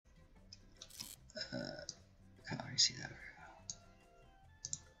see that very well.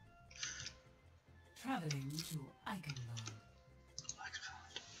 Traveling to Eichenwalde.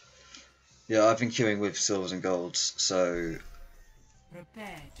 Yeah, I've been queuing with silvers and golds, so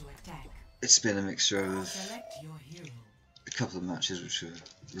Prepare to attack. it's been a mixture of Select your hero. a couple of matches which were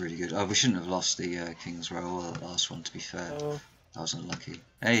really good. Oh, we shouldn't have lost the King's Row or that last one, to be fair. Oh. I was unlucky.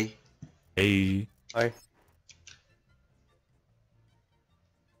 Hey! Hey. Hi.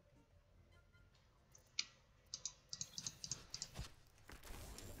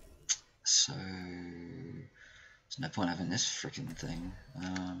 So there's no point having this freaking thing.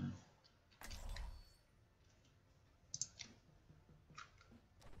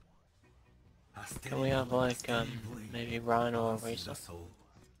 Can we have like maybe Ryan or Racer?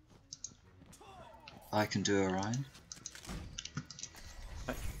 I can do Orion.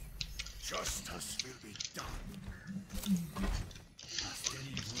 Justice will be done.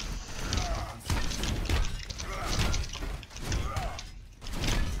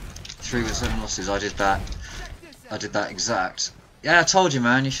 3 with 7 losses. I did that. I did that exact. Yeah, I told you,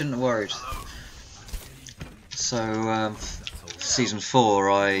 man. You shouldn't have worried. So season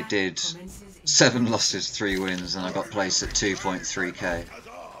 4, I did 7 losses, 3 wins, and I got placed at 2.3k.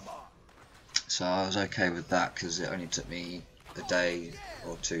 So I was okay with that because it only took me a day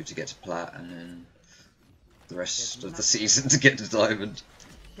or 2 to get to plat, and then the rest of the season to get to diamond.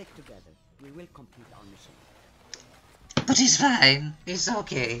 Stick together. We will complete our mission. But he's fine. He's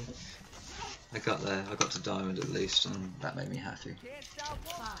okay. I got there. I got to diamond at least, and that made me happy.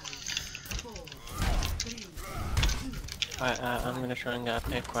 5, 4, 3, 2. Right, I'm gonna try and get a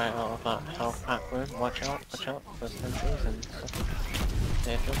pick right out of that health pack room. Watch out for sentries and stuff.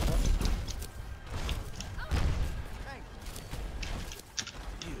 They're just up.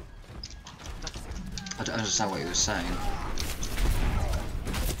 I don't understand what he was saying.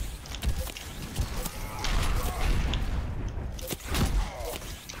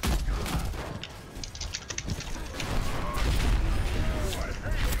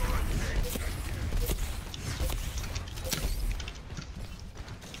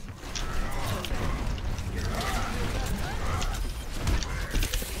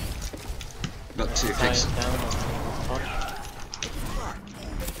 Got 2 picks.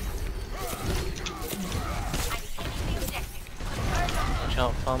 Watch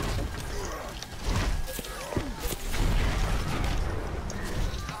out, Thompson.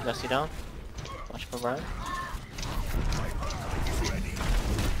 Dusty down. Watch for Brian.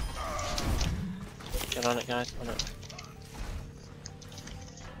 Get on it, guys. On it.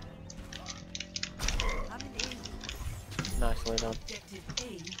 Nicely done. Objective A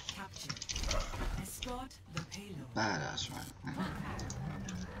captured. Escort the payload. Badass, right?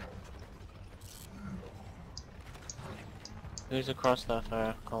 Who's across that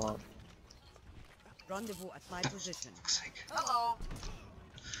fire? Call out. Rendezvous at my position. Fuck's sake. Hello.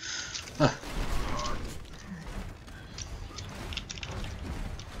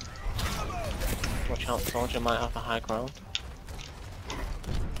 Watch out, soldier might have a high ground.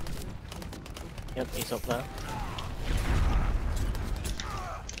 Yep, he's up there.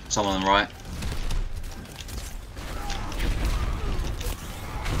 Someone on the right.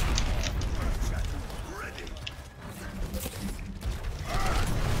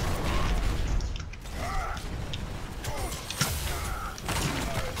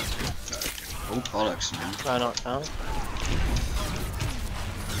 Oh, bollocks, man. Guy knocked down.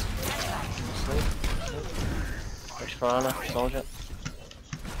 Sleep. Watch for Anna, soldier.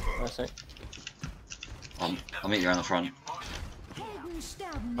 That's it. I'll meet you around the front.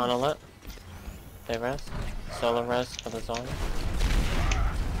 Anna lit. They res. Solo res for the zone.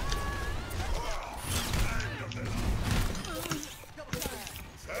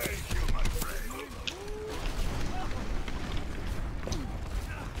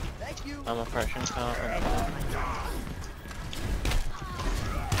 I'm a pressure car.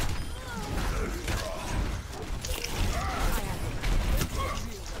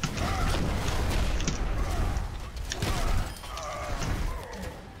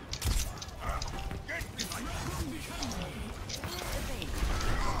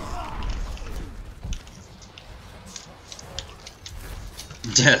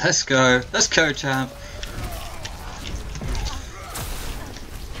 Yeah, let's go. Let's go, champ.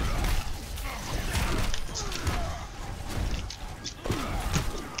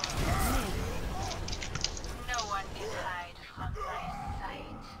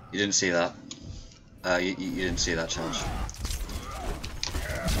 You didn't see that. You didn't see that charge.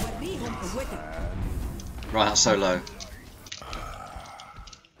 Right, that's so low.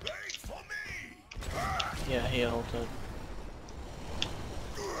 Yeah, he ulted.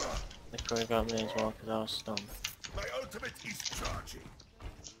 They could have got me as well because I was stunned. ultimate is charging.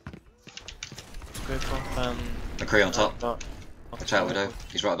 Group off, McCree on top. got- Watch out, Widow.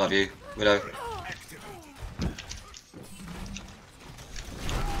 He's right above you. Widow.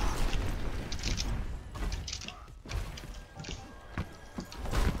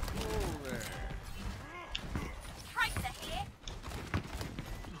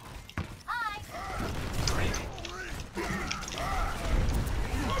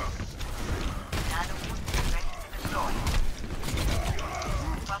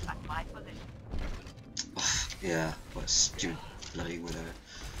 Yeah, what a stupid bloody Widow.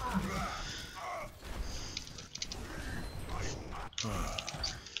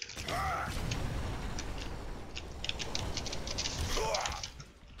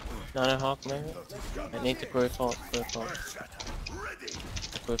 Nanohawk maybe? I need to group up, group up.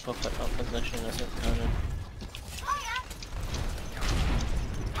 Group up at that position as it's turning.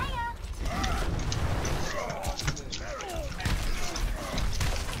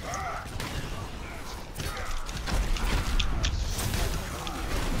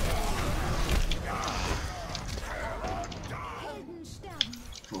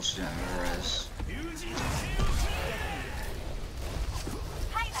 Of course, we don't have a res.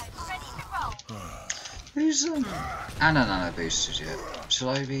 Who's Anna nano boosted yet? Shall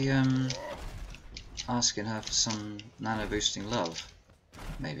I be asking her for some nano boosting love?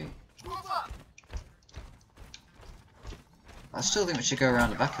 Maybe. I still think we should go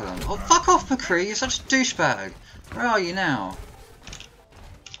around the back of them. Oh, fuck off, McCree! You're such a douchebag. Where are you now?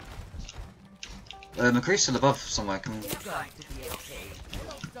 McCree's still above somewhere. Can...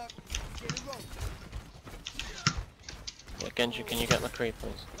 Yeah, Genji, can you get McCree,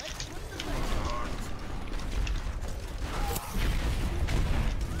 please?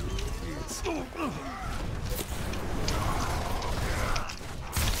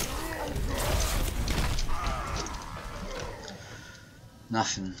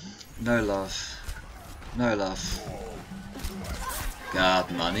 Nothing. No love. No love.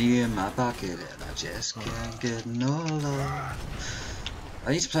 Got money in my pocket and I just can't get no love.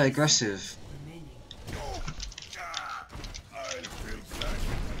 I need to play aggressive.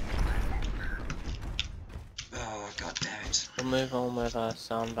 Oh, god damn it. We'll move on with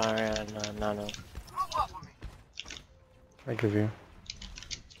sound barrier and nano. I give you.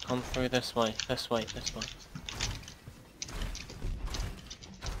 Come through this way, this way, this way.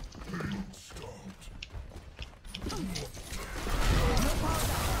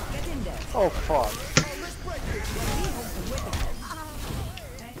 Oh fuck.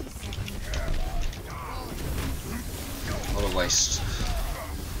 What a waste.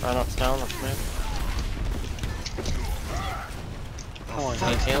 Right up down, let's move. Come on,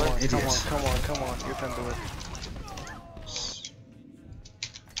 fuck, heal it. idiot. come on, you can do it.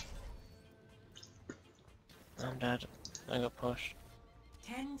 I'm dead. I got pushed.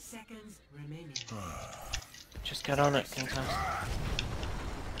 10 seconds remaining. Just get on it, contest.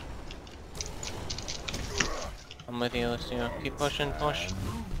 I'm with you, Lucio. Keep pushing, push.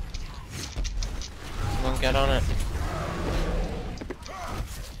 Come on, get on it.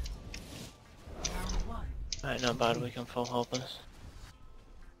 Round 1. Alright, not bad, we can full help us.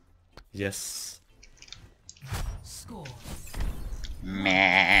 Yes. Score.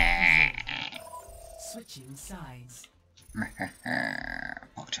 Meh. Switching sides.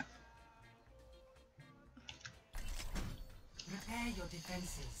 Watch out. Prepare your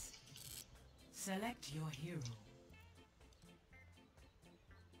defenses. Select your hero.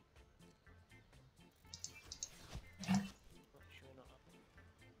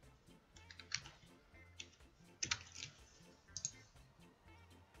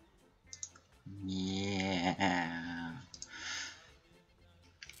 Yeah.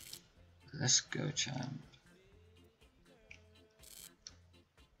 Let's go, champ.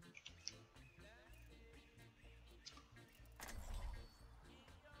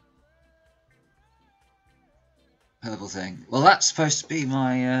 Purple thing. Well, that's supposed to be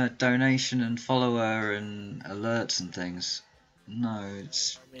my donation and follower and alerts and things. No,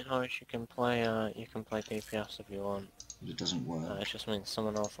 it's I mean, Horace, you can play DPS if you want. it doesn't work. It just means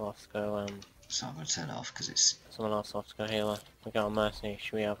someone else will have to go, So I'm gonna turn it off because it's someone else will have to go healer. We got a Mercy,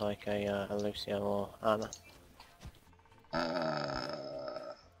 should we have like a Lucio or Anna?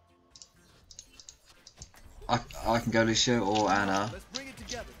 I can go Lucio or Anna. Let's bring it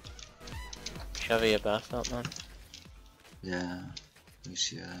together. Whichever your best up, man. Yeah,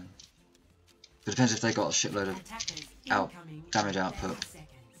 Lucio. But it depends if they got a shitload of Attackers out incoming damage in output. 30 seconds.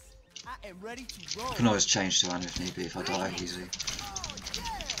 I am ready to roll. I can always change to Anna if need be if I die easily.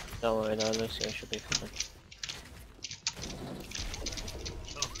 Don't worry though, Lucio should be fine.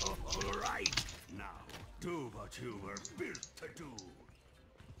 All right. Now, Do what you were built to do.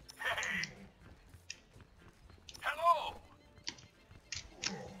 Hello!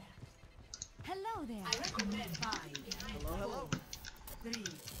 Hello there. I recommend 5, Hello? 4, 3,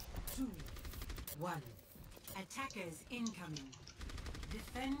 2, 1. Attackers incoming.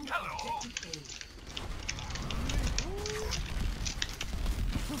 Defend objective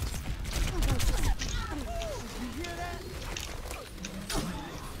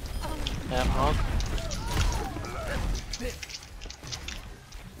Damn hog.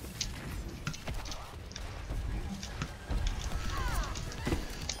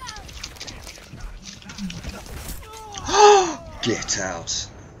 Get out.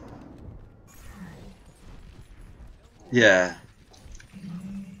 Yeah.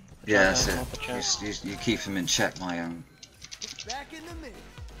 Yeah, that's it. You keep him in check, my young Back in the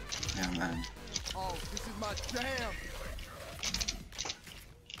mix. man. Oh, this is my jam.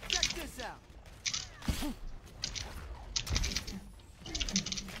 Check this out.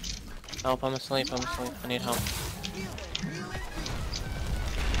 Help, I'm asleep, I need help.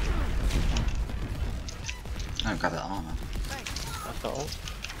 Don't grab that armor. I've got ult.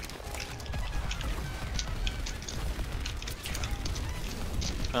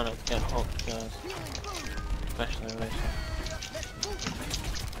 Trying to get ult, guys. Especially Rachel.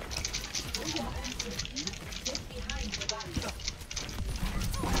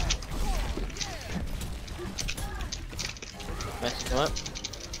 Messed up.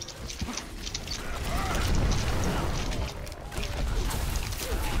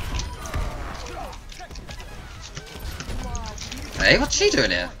 Hey, what's she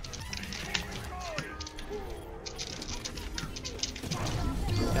doing here?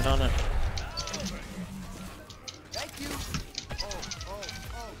 Get on it. Thank you. Oh.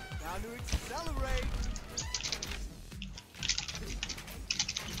 Down to accelerate.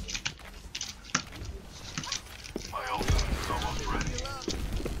 My ultimate is almost ready.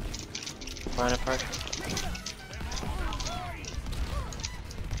 Right apart.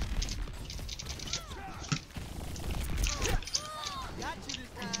 Got you this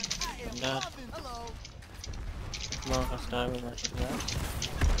time. I am Dead. loving. Hello. Come on, let's die with that.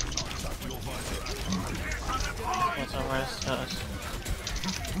 What's our rest status?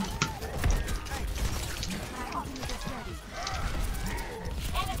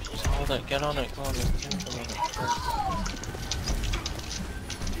 Just hold it, get on it, come on, get on it.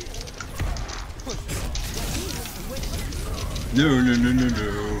 No.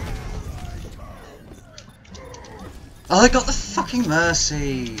 Oh, I got the fucking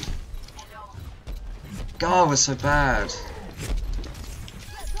mercy. God, we're so bad.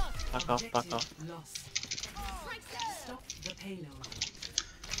 Back off, back off. lost. Stop the payload.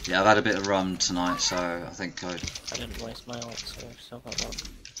 Yeah, I've had a bit of rum tonight, so I think I... I didn't waste my ult, so I've still got one.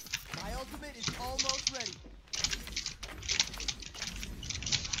 My ultimate is almost ready.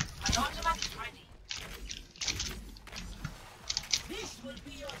 My ultimate is ready. This will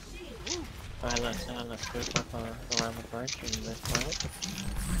be your shield. Alright, let's group up around the bridge and move forward.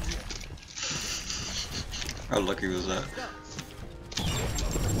 How lucky was that?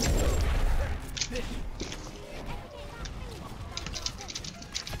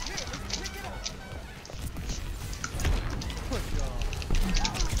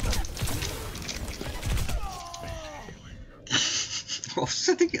 I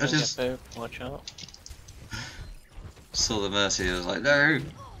think I just Watch out. saw the mercy. I was like, no,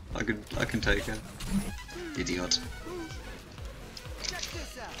 I can take it. Idiot. Check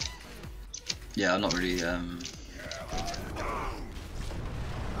this out. Yeah, I'm not really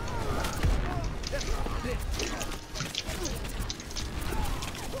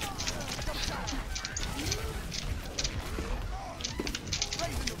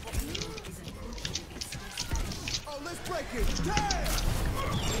Oh, let's break it. Damn!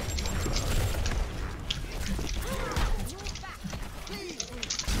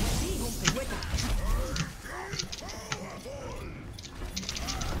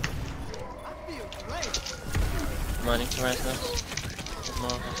 I feel great. Mining to res this. There's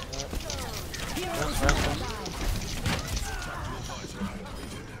more of us to it. Res.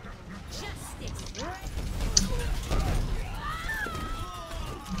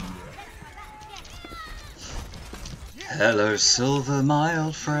 hello, Silver, my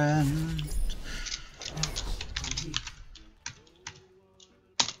old friend.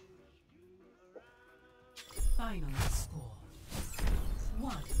 Final score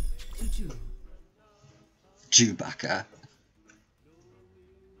 1-2. Chewbacca.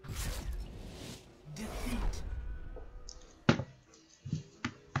 Defeat.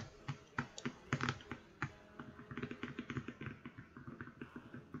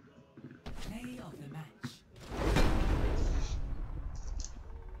 Play of the match.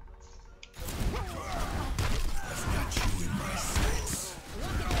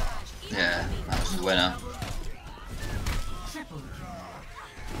 winner.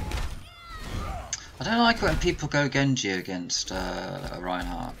 I don't like it when people go Genji against a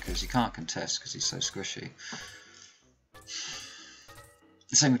Reinhardt, because you can't contest because he's so squishy.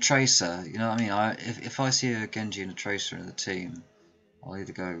 The same with Tracer, you know what I mean? If I see a Genji and a Tracer in the team, I'll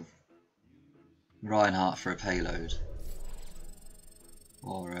either go Reinhardt for a payload,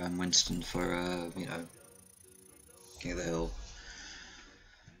 or Winston for you know, King of the Hill.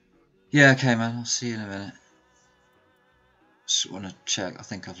 Yeah, okay man, I'll see you in a minute. Just want to check, I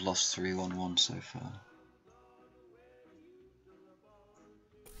think I've lost 3-1-1 so far.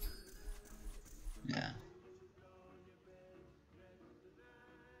 Yeah.